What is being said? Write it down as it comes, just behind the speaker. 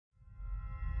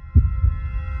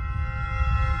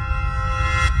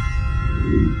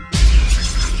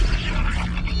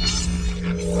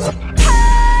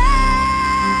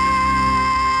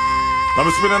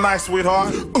spend the night,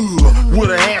 sweetheart?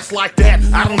 With an ass like that,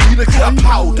 I don't need a cup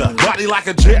holder. Body like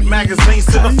a jet magazine,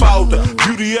 send a folder.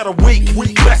 Beauty of the week,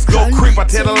 let's go creep. I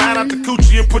tear the line out the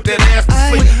coochie and put that ass to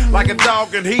sleep. Like a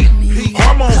dog in heat,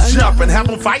 hormones jumping, have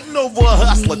them fighting over a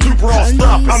hustler. Two broad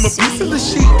stuff, I'm a piece of the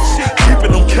sheet,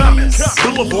 keeping them coming.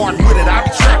 Boulevard with it, I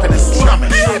be trapping and slumming.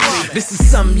 This is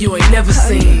something you ain't never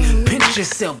seen. Pinch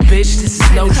yourself, bitch, this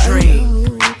is no dream.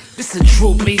 This a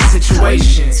Droop-E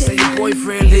situation. Say your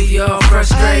boyfriend leave you all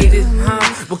frustrated, huh?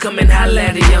 Well, come and holla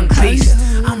at a young beast.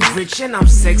 I'm rich and I'm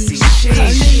sexy,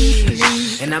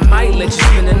 sheesh. And I might let you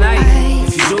spend the night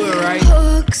if you do it right.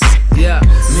 Yeah,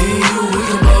 me and you, we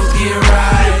can both get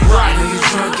right. Know you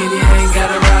drunk and you ain't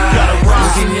gotta ride.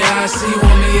 Look in your eyes, see you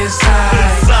want me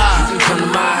inside. You can come to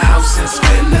my house and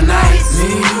spend the night.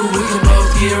 Me and you, we can both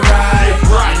get right.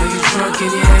 Know you drunk and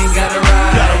you ain't gotta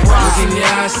ride. Look in your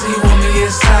eyes, see you want me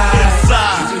inside.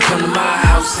 You can come to my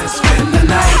house and spend the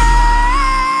night.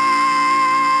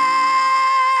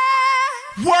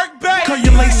 Work back. Call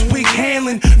your lace wig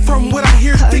handling. From what I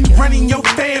hear, thick running your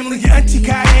family. Your auntie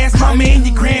got ass, mama and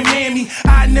your grandmammy.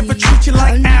 I never treat you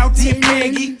like Aldi and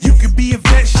Maggie. You could be a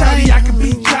vet, shawty, I could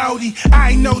be Jody.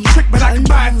 I ain't no trick, but I can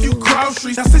buy a few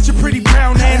groceries. Now sit your pretty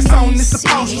brown ass on this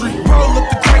upholstery. Roll up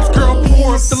the grapes, girl,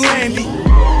 pour up the landy.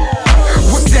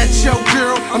 What's that, yo,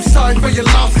 girl? I'm sorry for your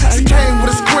loss. She came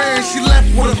with a square and she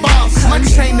left with a boss. My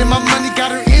chain and my money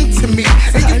got her into me.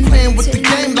 And you playing with the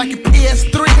game like a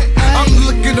PS3. I'm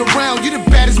looking around, you the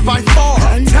baddest by far.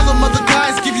 Tell them other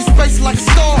guys give you space like a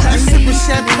star. You sipping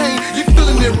champagne, you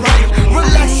feeling it right.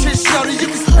 Relax, shit, shorty,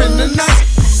 you can spend the night.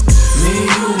 Me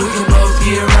and you, we can both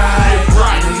get right.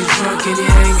 Know you drunk and you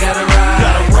ain't gotta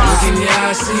ride. Look in your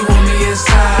eyes, see you want me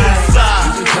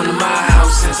inside. You can come to my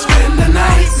house and spend the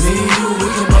night. Me and you, we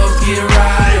can both get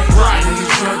right. Know you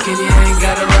drunk and you ain't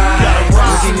gotta ride.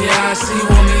 Look in your eyes, see you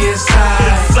want me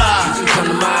inside. You can come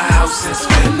to my house and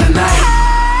spend the night.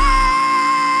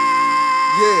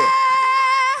 Yeah,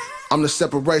 I'm the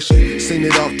separation, seen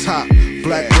it off top.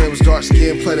 Black rims, dark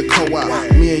skin, play the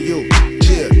co-op. Me and you,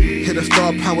 yeah. Hit a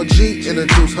star power G,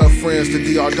 introduce her friends to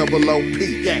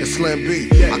D-R-O-O-P and Slim B.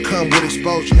 I come with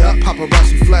exposure,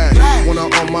 paparazzi flash. When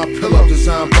I'm on my pillow,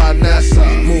 designed by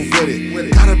NASA. Move with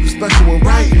it, gotta be special and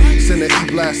right. Send an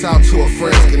E-blast out to her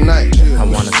friends, good night. I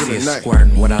wanna see it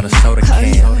squirt without a soda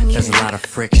can. There's a lot of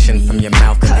friction from your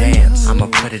mouth and hands. I'ma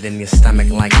put it in your stomach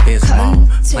like Bismol.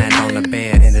 Plant on the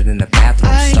bed, end it in the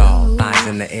bathroom stall. Thighs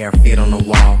in the air, feet on the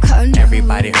wall.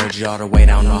 Everybody heard you all the way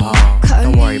down the hall.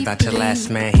 Don't worry about your last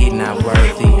man, he not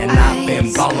worthy. And I've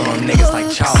been ballin' on niggas like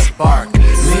Charles Barkley. Me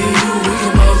and you, we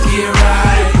can both get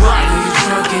right. Know you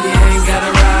drunk and